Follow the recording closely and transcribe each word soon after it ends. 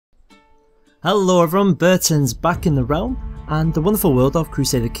Hello everyone, Burton's back in the realm, and the wonderful world of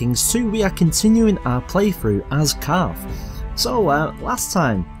Crusader Kings 2, we are continuing our playthrough as Qarth. So last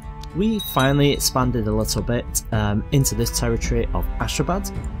time, we finally expanded a little bit into this territory of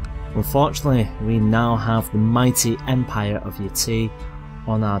Ashgabat. Unfortunately, we now have the mighty Empire of Yati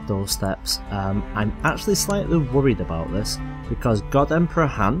on our doorsteps. I'm actually slightly worried about this, because God Emperor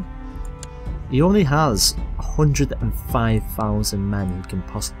Han, he only has 105,000 men he can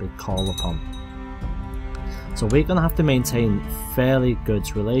possibly call upon. So we're going to have to maintain fairly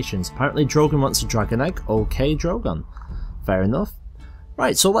good relations. Apparently Drogon wants a dragon egg. Okay, Drogon. Fair enough.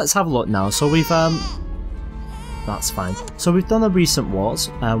 Right, so let's have a look now. So we've that's fine. So we've done a recent wars.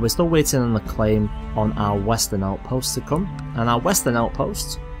 We're still waiting on the claim on our western outpost to come. And our western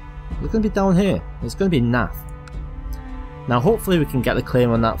outpost is going to be down here. It's going to be Nath. Now hopefully we can get the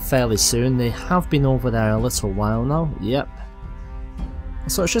claim on that fairly soon. They have been over there a little while now. Yep.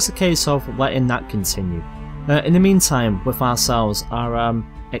 So it's just a case of letting that continue. In the meantime, with ourselves, our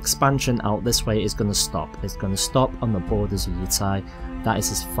expansion out this way is going to stop. It's going to stop on the borders of Yati. That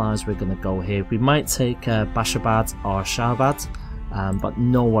is as far as we're going to go here. We might take Bashabad or Sharbad, but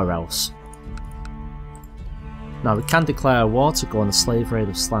nowhere else. Now we can declare a war to go on the slave raid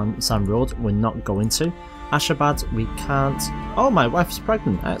of Sand Road. We're not going to. Ashgabat, we can't. Oh, my wife is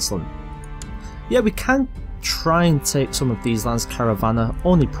pregnant. Excellent. Yeah, we can try and take some of these lands. Caravana.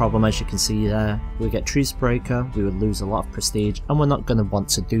 Only problem, as you can see there, we get Truce Breaker. We would lose a lot of prestige, and we're not going to want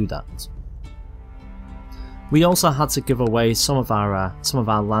to do that. We also had to give away some of our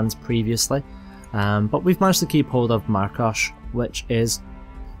lands previously, but we've managed to keep hold of Markosh, which is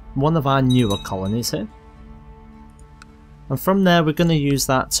one of our newer colonies here. And from there we're going to use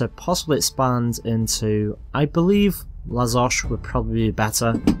that to possibly expand into, I believe, Lazosh would probably be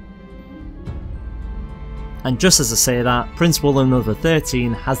better. And just as I say that, Prince William of the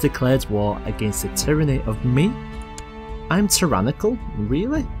 13 has declared war against the tyranny of me? I'm tyrannical?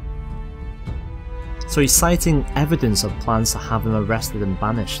 Really? So he's citing evidence of plans to have him arrested and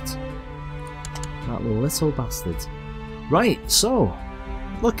banished. That little bastard. Right, so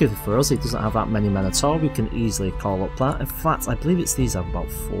lucky for us, he doesn't have that many men at all. We can easily call up that. In fact, I believe it's these have about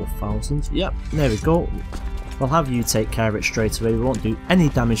 4,000. Yep, there we go. We'll have you take care of it straight away. We won't do any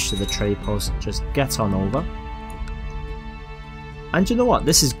damage to the trade post. Just get on over. And you know what?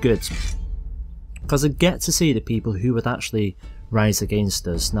 This is good, because I get to see the people who would actually rise against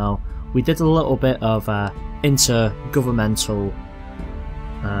us. Now, we did a little bit of intergovernmental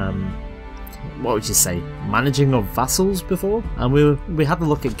what would you say, managing of vassals before, and we had a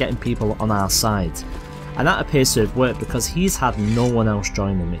look at getting people on our side, and that appears to have worked because he's had no one else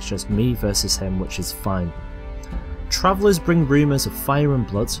join him. It's just me versus him, which is fine. Travellers bring rumours of fire and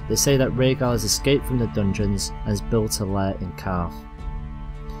blood. They say that Rhaegal has escaped from the dungeons and has built a lair in Qarth.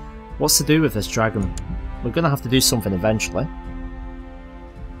 What's to do with this dragon? We're going to have to do something eventually.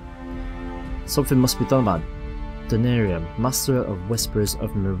 Something must be done about it. Daenerys, Master of Whisperers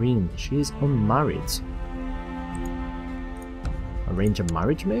of Marine. She is unmarried. Arrange a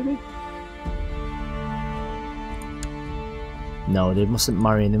marriage, maybe? No, they mustn't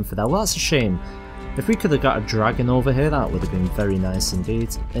marry an infidel. Well, that's a shame. If we could have got a dragon over here, that would have been very nice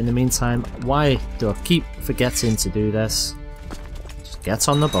indeed. In the meantime, why do I keep forgetting to do this? Just get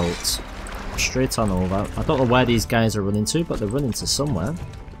on the boat. Straight on over. I don't know where these guys are running to, but they're running to somewhere.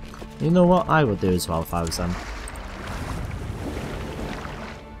 You know what? I would do as well if I was them.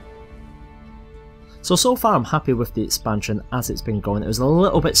 So far I'm happy with the expansion as it's been going. It was a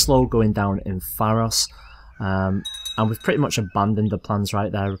little bit slow going down in Pharos, and we've pretty much abandoned the plans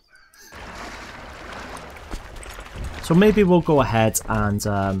right there. So maybe we'll go ahead and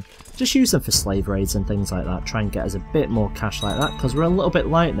just use them for slave raids and things like that, try and get us a bit more cash like that, because we're a little bit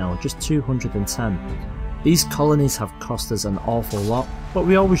light now, just 210. These colonies have cost us an awful lot, but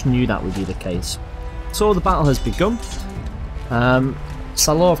we always knew that would be the case. So the battle has begun.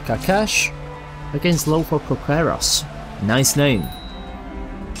 Salor of Karkash against Lothar Kokeros. Nice name.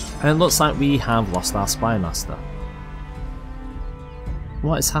 And it looks like we have lost our spy master.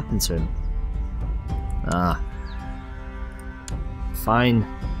 What has happened to him? Ah. Fine.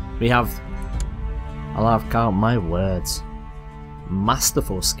 We have Alarvkar, my words.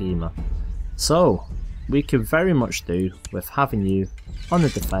 Masterful schemer. So, we could very much do with having you on the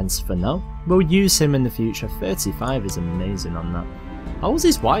defence for now. We'll use him in the future. 35 is amazing on that. How old's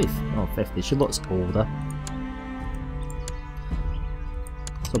his wife? Oh, 50. She looks older.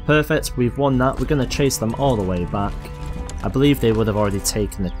 So perfect. We've won that. We're going to chase them all the way back. I believe they would have already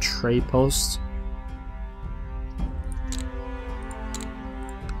taken the trade post.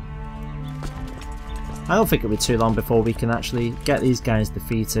 I don't think it'll be too long before we can actually get these guys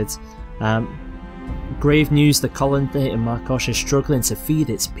defeated. Grave news, the colony in Markosh is struggling to feed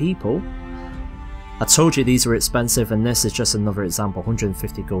its people. I told you these were expensive, and this is just another example,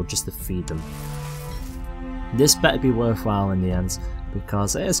 150 gold just to feed them. This better be worthwhile in the end,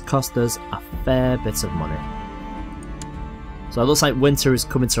 because it has cost us a fair bit of money. So it looks like winter is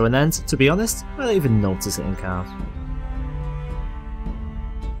coming to an end. To be honest, I don't even notice it in Qarth.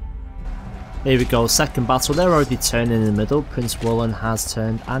 Here we go, second battle. They're already turning in the middle. Prince Wullen has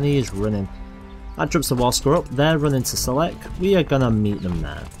turned and he is running. That jumps the war score up. They're running to select. We are going to meet them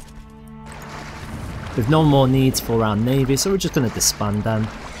there. We've no more needs for our navy, so we're just going to disband them.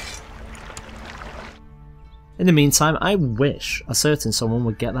 In the meantime, I wish a certain someone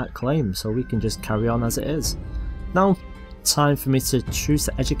would get that claim so we can just carry on as it is. Now, time for me to choose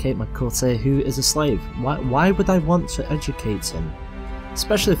to educate my courtier who is a slave. Why would I want to educate him?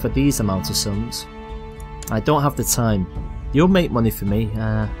 Especially for these amount of sums. I don't have the time. You'll make money for me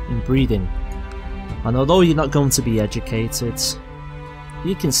in breeding. And although you're not going to be educated,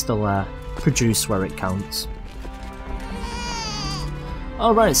 you can still produce where it counts.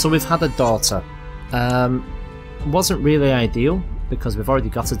 Alright, so we've had a daughter. Wasn't really ideal because we've already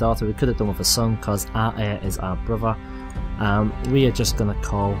got a daughter. We could have done with a son because our heir is our brother. We are just going to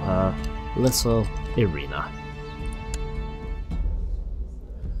call her Little Irina.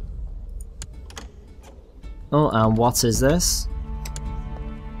 Oh, and what is this?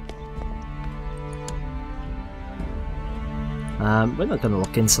 We're not going to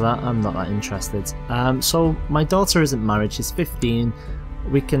look into that, I'm not that interested. So my daughter isn't married, she's 15.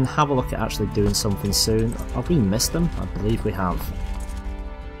 We can have a look at actually doing something soon. Have we missed them? I believe we have.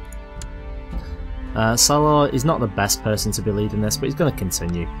 Salor is not the best person to be leading this, but he's going to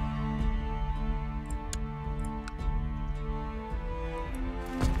continue.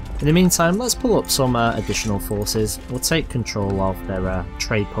 In the meantime, let's pull up some additional forces. We'll take control of their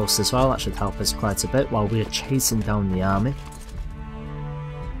trade posts as well. That should help us quite a bit while we are chasing down the army.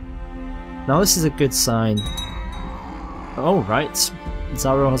 Now this is a good sign. Oh right,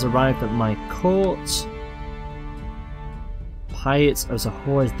 Zaro has arrived at my court. Pyatt as a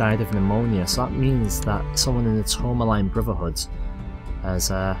whole has died of pneumonia, so that means that someone in the Tourmaline Brotherhood has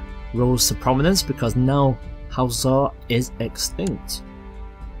rose to prominence because now House Zor is extinct.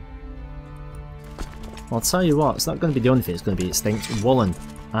 I'll tell you what, it's not going to be the only thing that's going to be extinct. Wullen.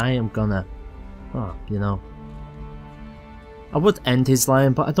 I am gonna... Oh, you know. I would end his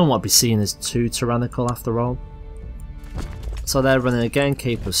line, but I don't want to be seen as too tyrannical after all. So they're running again,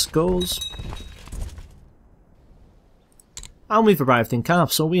 Cape of Skulls. And we've arrived in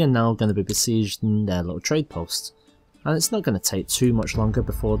Qarth, so we are now going to be besieging their little trade post. And it's not going to take too much longer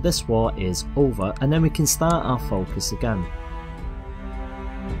before this war is over, and then we can start our focus again.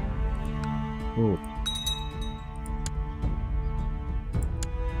 Ooh.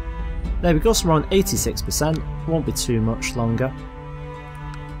 There we go, so we're on 86%, won't be too much longer.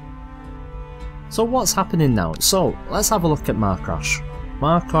 So what's happening now? So let's have a look at Markosh.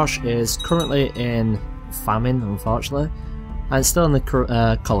 Markosh is currently in famine, unfortunately, and it's still in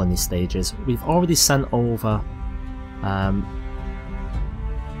the colony stages. We've already sent over...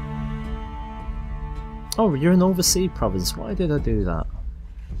 Oh, you're an overseas province, why did I do that?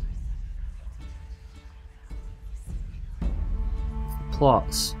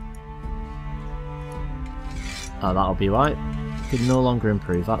 Plots. Oh, that'll be right. Could no longer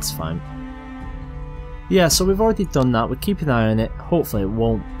improve, that's fine. Yeah, so we've already done that, we're keeping an eye on it. Hopefully it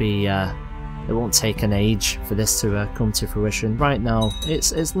won't be, it won't take an age for this to come to fruition. Right now,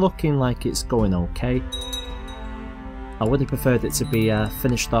 it's looking like it's going okay. I would have preferred it to be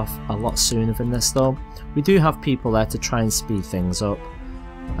finished off a lot sooner than this though. We do have people there to try and speed things up.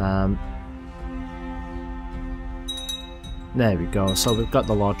 There we go, so we've got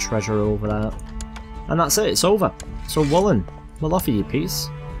the Lord Treasurer over there. And that's it, it's over. So Wullen, we'll offer you peace.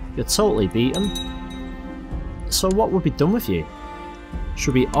 You're totally beaten. So what would be done with you?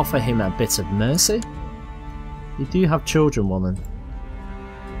 Should we offer him a bit of mercy? You do have children, Wullen.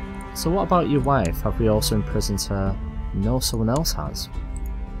 So what about your wife? Have we also imprisoned her? No, someone else has.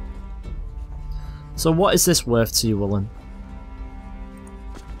 So what is this worth to you, Wullen?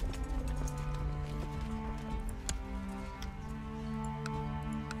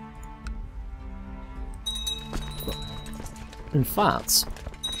 In fact,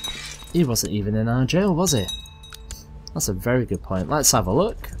 he wasn't even in our jail, was he? That's a very good point. Let's have a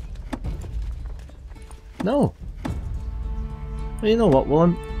look. No. Well, you know what,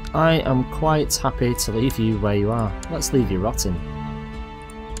 Wullen? I am quite happy to leave you where you are. Let's leave you rotting.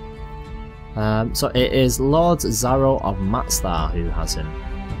 So it is Lord Zaro of Matstar who has him.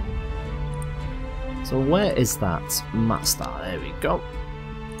 So where is that master? There we go.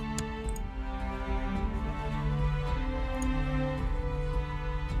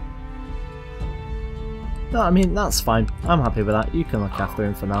 No, I mean, that's fine. I'm happy with that. You can look after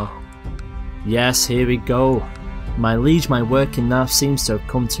him for now. Yes, here we go. My liege, my work in Qarth seems to have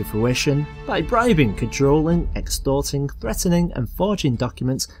come to fruition. By bribing, cajoling, extorting, threatening and forging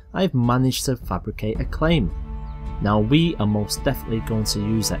documents, I have managed to fabricate a claim. Now we are most definitely going to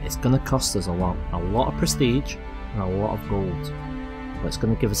use it. It's going to cost us a lot of prestige and a lot of gold. But it's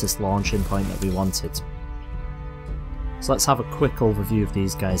going to give us this launching point that we wanted. So let's have a quick overview of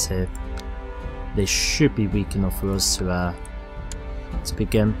these guys here. They should be weak enough for us to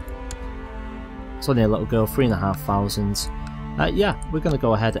begin. It's only a little girl, 3,500. Yeah, we're going to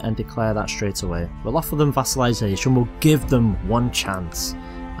go ahead and declare that straight away. We'll offer them vassalization, we'll give them one chance.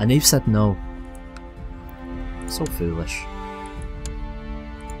 And they've said no. So foolish.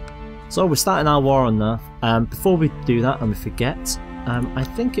 So we're starting our war on Qarth. Before we do that and we forget, I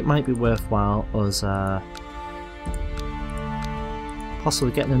think it might be worthwhile us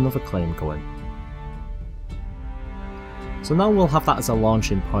possibly getting another claim going. So now we'll have that as a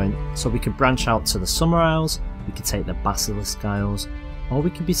launching point, so we can branch out to the Summer Isles, we can take the Basilisk Isles, or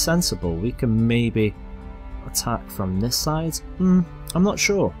we can be sensible, we can maybe attack from this side. I'm not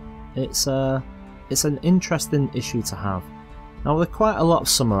sure. It's an interesting issue to have. Now there are quite a lot of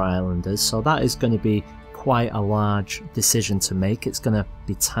Summer Islanders, so that is going to be quite a large decision to make. It's going to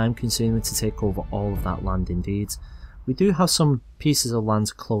be time consuming to take over all of that land indeed. We do have some pieces of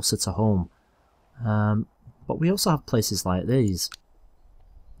land closer to home. But we also have places like these.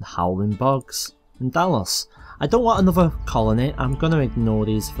 The Howling Bogs and Dalos. I don't want another colony, I'm going to ignore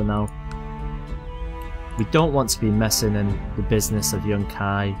these for now. We don't want to be messing in the business of young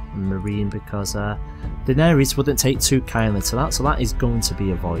Kai and Marine because Daenerys wouldn't take too kindly to that, so that is going to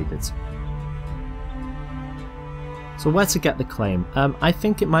be avoided. So where to get the claim? I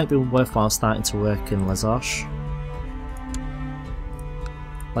think it might be worthwhile starting to work in Lazosh.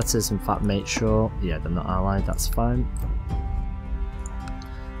 Let us in fact make sure, yeah, they're not allied, that's fine.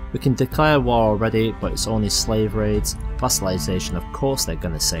 We can declare war already, but it's only slave raids. Vassalization, of course they're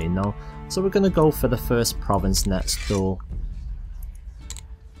going to say no. So we're going to go for the first province next door.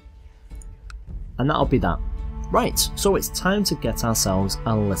 And that'll be that. Right, so it's time to get ourselves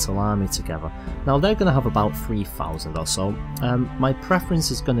a little army together. Now they're going to have about 3,000 or so. My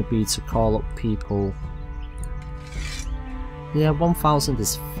preference is going to be to call up people. Yeah, 1,000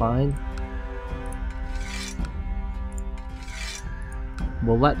 is fine.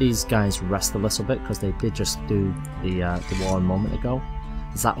 We'll let these guys rest a little bit because they did just do the war a moment ago.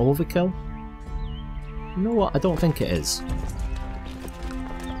 Is that overkill? You know what? I don't think it is.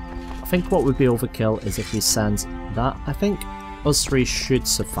 I think what would be overkill is if we send that. I think us three should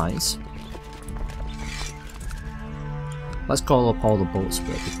suffice. Let's call up all the boats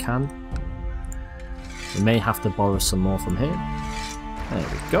where we can. We may have to borrow some more from here. There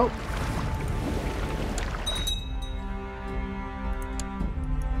we go.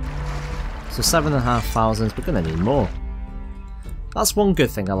 So 7,500, we're going to need more. That's one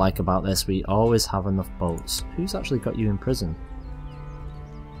good thing I like about this, we always have enough boats. Who's actually got you in prison?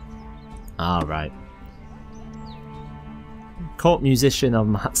 Alright. Court musician of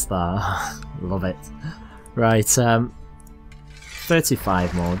Matstar. Love it. Right,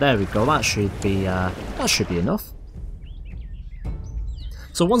 35 more, there we go, that should be enough.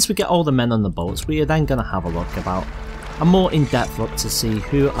 So once we get all the men on the boats, we are then going to have a look about a more in-depth look to see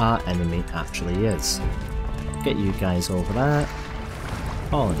who our enemy actually is. Get you guys over there,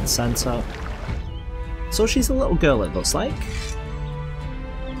 all in the centre. So she's a little girl it looks like.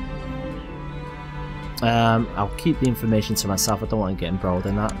 I'll keep the information to myself, I don't want to get embroiled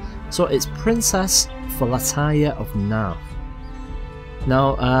in that. So it's Princess Falataya of Qarth.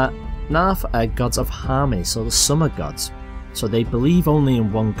 Now, Qarth are gods of harmony, so the summer gods. So they believe only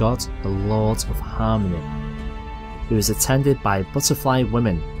in one god, the Lord of Harmony, who is attended by butterfly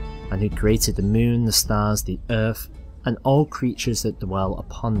women, and who created the moon, the stars, the earth, and all creatures that dwell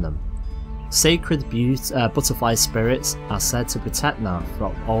upon them. Sacred butterfly spirits are said to protect Qarth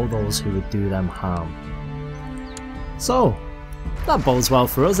from all those who would do them harm. So, that bodes well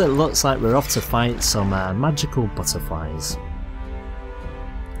for us. It looks like we're off to fight some magical butterflies.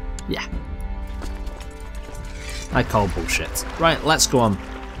 Yeah. I call bullshit. Right, let's go on.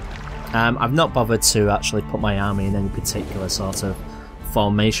 I've not bothered to actually put my army in any particular sort of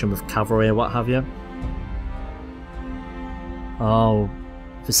formation with cavalry or what have you. Oh,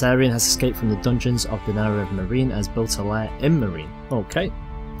 Viserion has escaped from the dungeons of the Nara of Marine and has built a lair in Marine. Okay.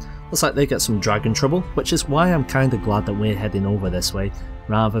 Looks like they get some dragon trouble, which is why I'm kind of glad that we're heading over this way.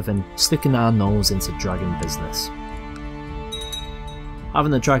 rather than sticking our nose into dragon business.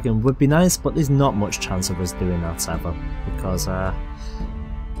 Having a dragon would be nice, but there's not much chance of us doing that ever, because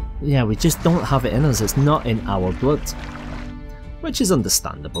yeah, we just don't have it in us. It's not in our blood, which is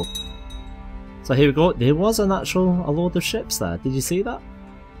understandable. So here we go. There was a load of ships there. Did you see that?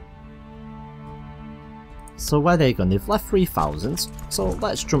 So where they gone? They've left 3,000. So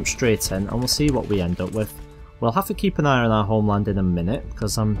let's jump straight in and we'll see what we end up with. We'll have to keep an eye on our homeland in a minute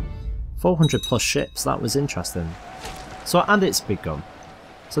because 400 plus ships. That was interesting. So and it's begun.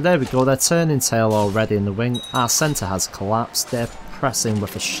 So there we go. They're turning tail already in the wing. Our centre has collapsed. They're pressing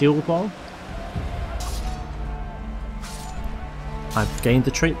with a shield wall. I've gained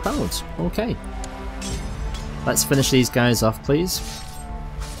the trait proud. Okay. Let's finish these guys off, please.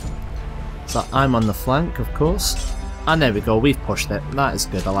 So I'm on the flank, of course. And there we go, we've pushed it. That is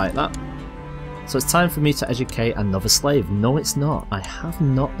good, I like that. So it's time for me to educate another slave. No, it's not. I have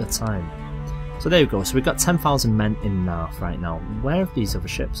not the time. So there we go. So we've got 10,000 men in Qarth right now. Where have these other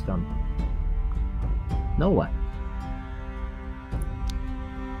ships gone? Nowhere.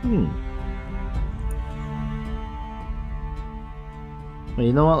 Well,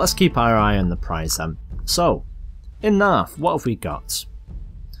 you know what? Let's keep our eye on the prize then. So, in Qarth, what have we got?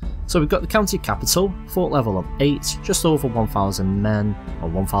 So we've got the county capital, fort level of 8, just over 1,000 men, or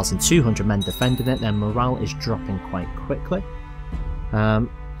 1,200 men defending it. Their morale is dropping quite quickly. And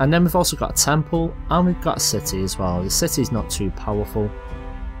then we've also got a temple, and we've got a city as well. The city's not too powerful.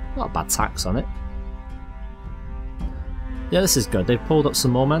 Not a bad tax on it. Yeah, this is good. They've pulled up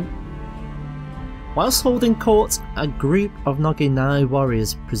some more men. Whilst holding court, a group of Noginai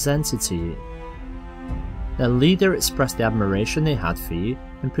warriors presented to you. Their leader expressed the admiration they had for you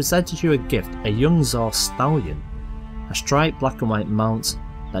and presented you a gift, a young Zor stallion, a striped black and white mount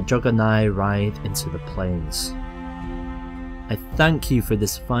that Joganai ride into the plains. I thank you for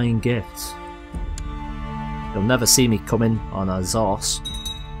this fine gift. You'll never see me coming on a Zors.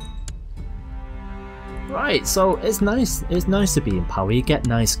 Right, so it's nice to be in power. You get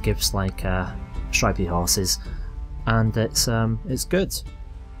nice gifts like stripy horses, and it's good.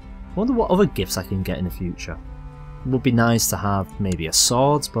 I wonder what other gifts I can get in the future. It would be nice to have maybe a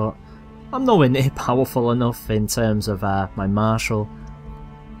sword, but I'm nowhere near powerful enough in terms of my martial.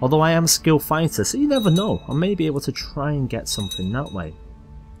 Although I am a skilled fighter, so you never know. I may be able to try and get something that way.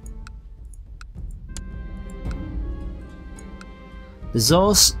 The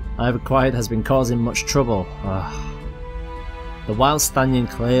Zors I have acquired has been causing much trouble. The wild stallion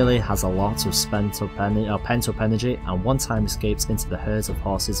clearly has a lot of pent-up energy and one-time escapes into the herds of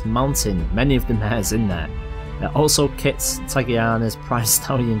horses, mounting many of the mares in there. It also kits Tagiana's prize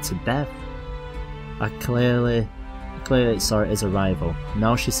stallion to death. I clearly saw it as a rival.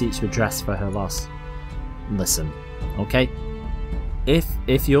 Now she seeks redress for her loss. Listen, okay?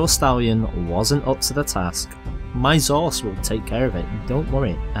 If your stallion wasn't up to the task, my Zors will take care of it. Don't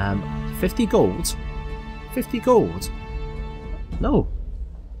worry. 50 gold? 50 gold? No.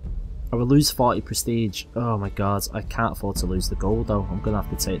 I will lose 40 prestige. Oh my god, I can't afford to lose the gold though. I'm gonna have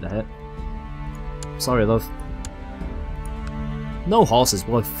to take the hit. Sorry, love. No horses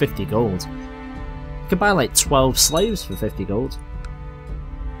worth 50 gold. You can buy like 12 slaves for 50 gold.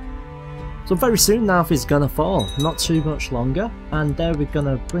 So very soon Qarth is gonna fall, not too much longer, and there we're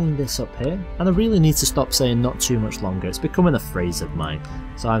gonna bring this up here. And I really need to stop saying not too much longer, it's becoming a phrase of mine.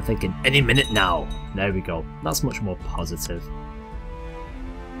 So I'm thinking any minute now. There we go, that's much more positive.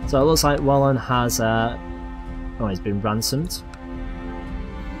 So it looks like Wallen has, oh, he's been ransomed.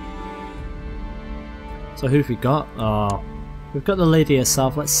 So who've we got? Oh, we've got the lady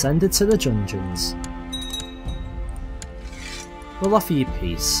herself. Let's send her to the dungeons. We'll offer you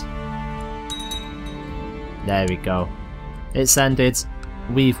peace. There we go. It's ended.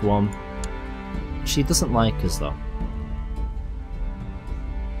 We've won. She doesn't like us though.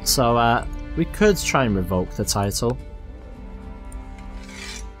 So we could try and revoke the title.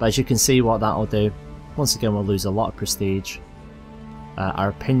 But as you can see what that'll do, once again we'll lose a lot of prestige, our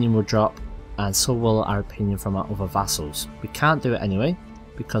opinion will drop, and so will our opinion from our other vassals. We can't do it anyway,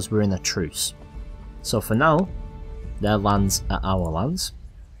 because we're in a truce. So for now, their lands are our lands.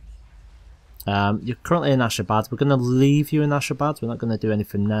 You're currently in Ashabad. We're going to leave you in Ashabad, we're not going to do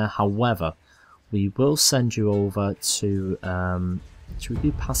anything there. However, we will send you over to, should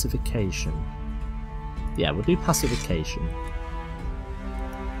we do pacification? Yeah, we'll do pacification.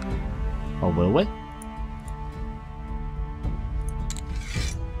 Or will we?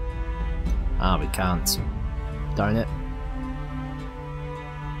 Ah, we can't. Darn it.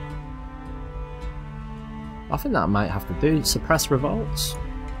 I think that might have to do. Suppress revolts.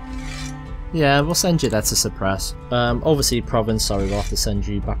 Yeah, we'll send you there to suppress. Overseas province, sorry, we'll have to send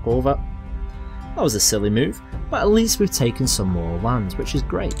you back over. That was a silly move, but at least we've taken some more land, which is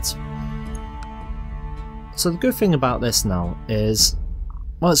great. So the good thing about this now is,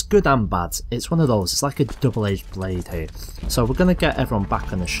 well, it's good and bad. It's one of those, it's like a double-edged blade here. So we're going to get everyone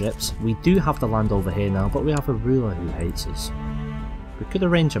back on the ships. We do have the land over here now, but we have a ruler who hates us. We could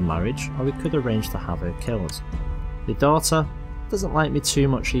arrange a marriage, or we could arrange to have her killed. The daughter doesn't like me too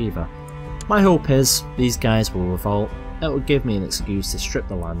much either. My hope is these guys will revolt. It will give me an excuse to strip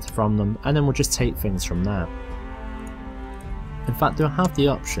the land from them, and then we'll just take things from there. In fact, do I have the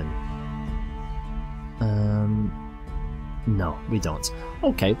option? No, we don't.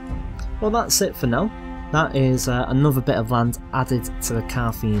 Okay, well that's it for now. That is another bit of land added to the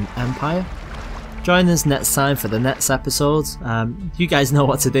Qarthian Empire. Join us next time for the next episode. You guys know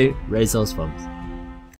what to do. Raise those thumbs.